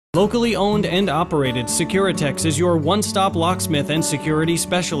Locally owned and operated, Securitex is your one-stop locksmith and security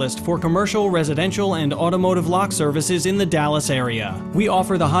specialist for commercial, residential, and automotive lock services in the Dallas area. We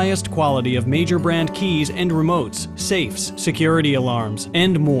offer the highest quality of major brand keys and remotes, safes, security alarms,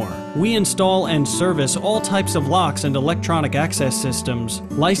 and more. We install and service all types of locks and electronic access systems,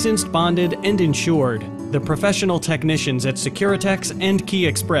 licensed, bonded, and insured. The professional technicians at Securitex and Key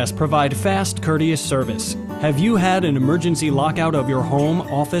Express provide fast, courteous service. Have you had an emergency lockout of your home,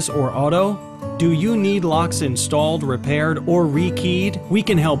 office, or auto? Do you need locks installed, repaired, or rekeyed? We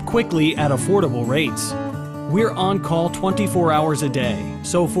can help quickly at affordable rates. We're on call 24 hours a day,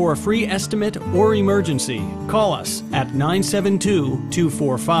 so for a free estimate or emergency, call us at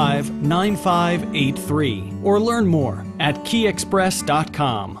 972-245-9583 or learn more at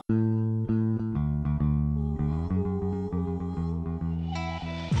keyexpress.com.